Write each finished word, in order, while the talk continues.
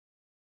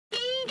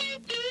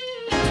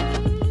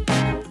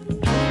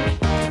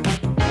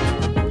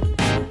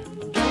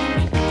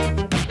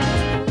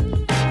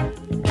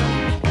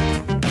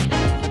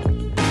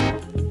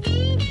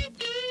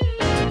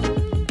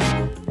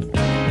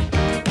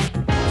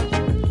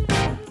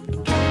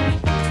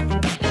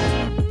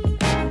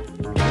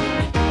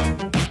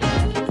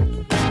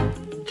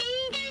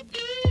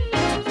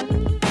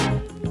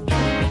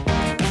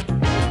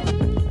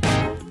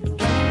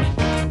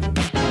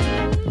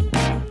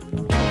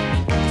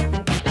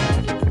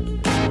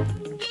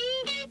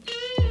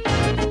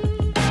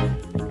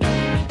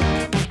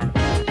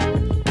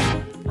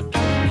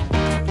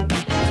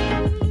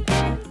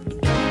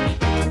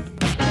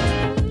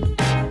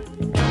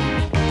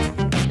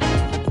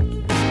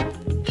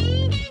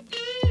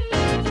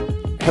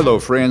Hello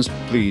friends,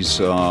 please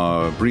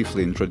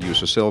briefly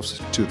introduce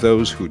yourselves to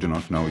those who do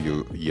not know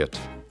you yet.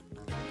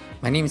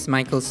 My name is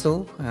Michael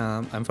So.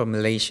 I'm from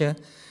Malaysia.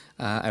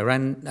 I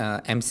run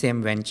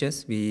MCM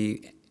Ventures.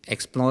 We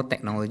explore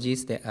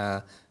technologies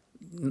that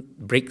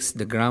breaks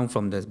the ground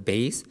from the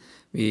base.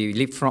 We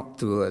leapfrog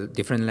to a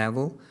different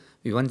level.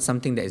 We want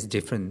something that is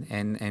different,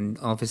 and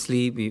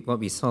obviously what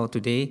we saw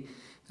today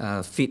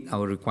fit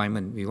our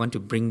requirement. We want to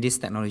bring this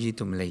technology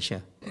to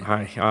Malaysia.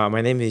 Hi,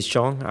 my name is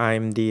Chong.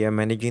 I'm the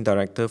Managing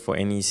Director for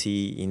NEC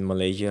in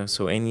Malaysia.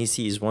 So NEC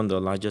is one of the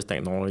largest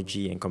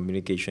technology and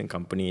communication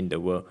company in the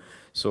world.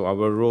 So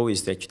our role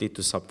is actually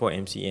to support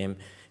MCM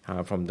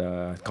from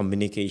the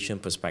communication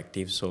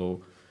perspective.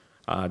 So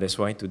that's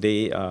why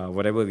today,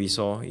 whatever we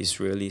saw is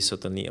really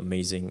certainly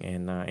amazing,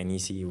 and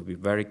NEC will be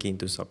very keen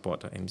to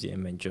support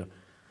MCM venture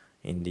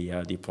in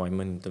the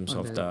deployment in terms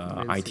of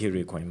the IT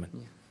requirement.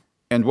 Yeah.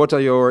 And what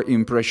are your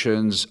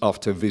impressions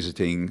after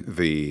visiting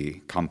the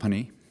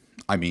company?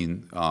 I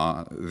mean,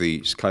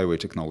 the SkyWay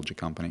Technology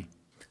company.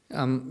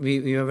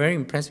 We were very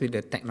impressed with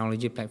the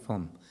technology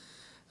platform.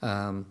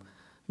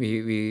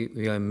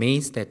 We are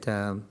amazed that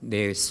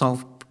they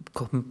solve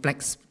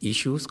complex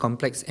issues,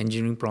 complex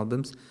engineering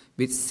problems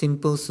with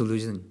simple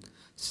solution,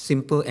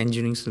 simple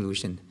engineering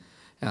solution.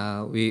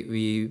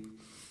 We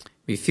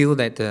feel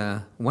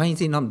that why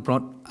is it not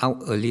brought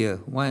out earlier?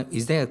 Why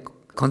is there a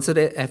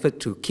concerted effort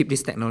to keep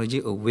this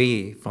technology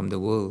away from the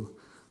world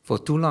for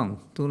too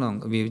long?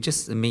 We were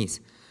just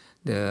amazed.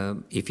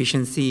 The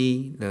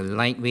efficiency, the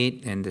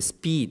lightweight, and the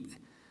speed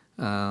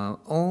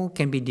all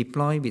can be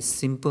deployed with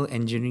simple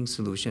engineering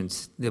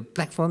solutions. The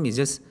platform is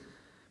just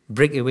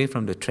break away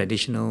from the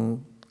traditional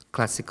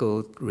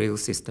classical rail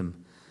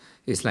system.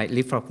 It's like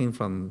leapfrogging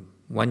from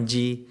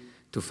 1G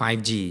to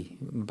 5G,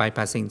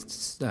 bypassing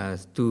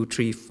 2,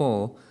 3,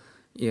 4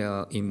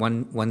 in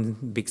one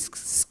big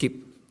skip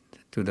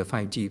to the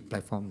 5G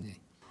platform.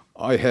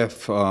 I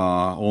have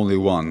only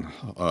one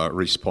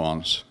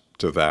response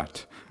to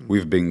that.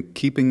 We've been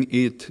keeping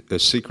it a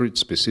secret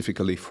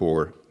specifically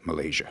for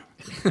Malaysia.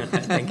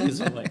 Thank you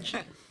so much.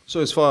 So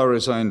as far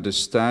as I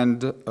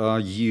understand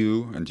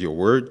you and your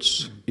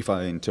words, if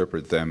I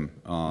interpret them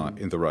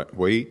in the right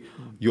way,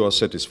 you are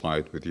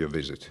satisfied with your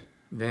visit.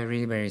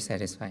 Very, very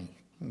satisfying.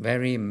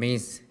 Very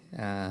amazed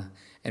and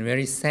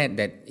very sad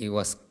that it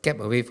was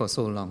kept away for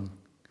so long.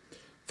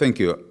 Thank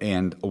you.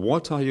 And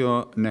what are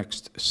your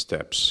next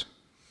steps?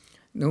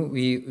 No,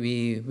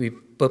 we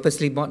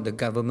purposely brought the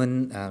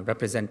government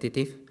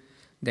representative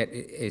that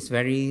is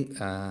very,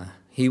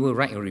 he will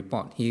write a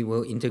report. He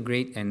will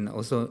integrate and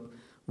also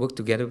work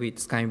together with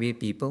SkyWay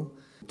people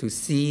to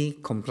see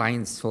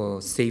compliance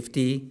for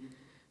safety,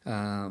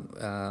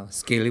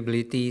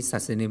 scalability,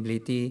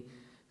 sustainability,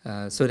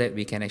 so that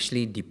we can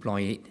actually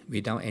deploy it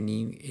without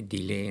any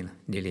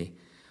delay.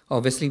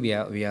 Obviously, we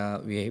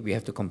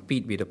have to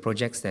compete with the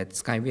projects that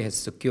SkyWay has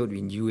secured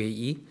in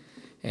UAE,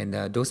 and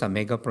those are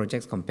mega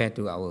projects compared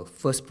to our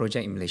first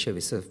project in Malaysia,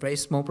 which is a very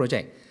small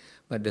project.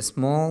 But the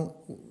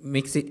small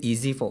makes it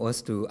easy for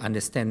us to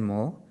understand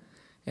more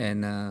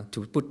and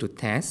to put to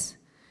test,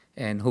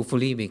 and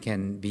hopefully we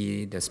can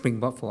be the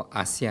springboard for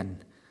ASEAN,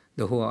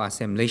 the whole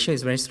ASEAN. Malaysia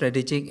is very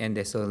strategic, and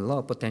there's a lot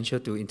of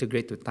potential to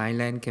integrate to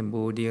Thailand,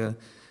 Cambodia,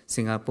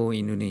 Singapore,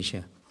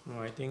 Indonesia.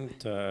 Well, I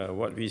think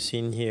what we've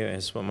seen here,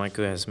 as what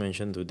Michael has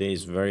mentioned today,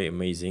 is very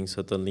amazing.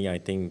 Certainly, I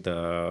think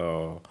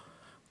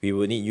we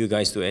will need you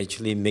guys to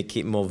actually make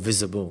it more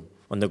visible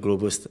on the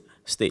global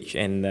stage.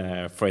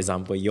 And for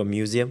example, your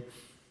museum,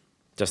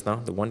 just now,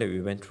 the one that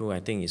we went through, I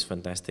think is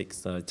fantastic.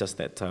 Just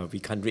that we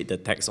can't read the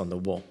text on the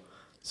wall.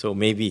 So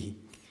maybe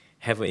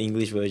have an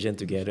English version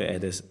together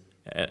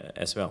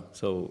as well.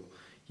 So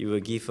you will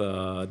give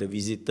the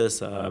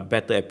visitors a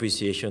better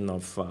appreciation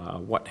of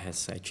what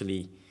has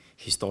actually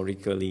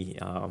historically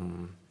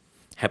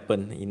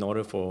happened in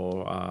order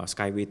for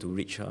SkyWay to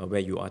reach where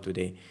you are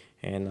today.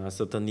 And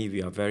certainly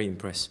we are very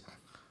impressed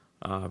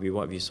with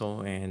what we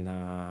saw, and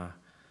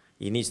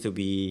it needs to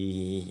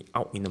be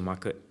out in the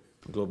market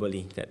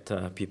globally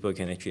that people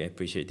can actually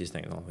appreciate this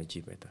technology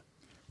better.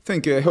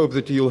 Thank you. I hope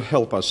that you'll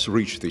help us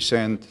reach this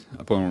end.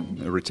 Upon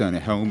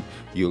returning home,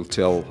 you'll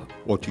tell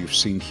what you've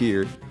seen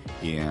here,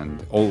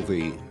 and all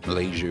the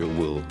Malaysia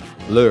will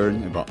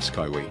learn about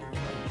SkyWay.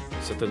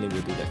 Certainly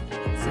we'll do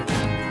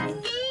that.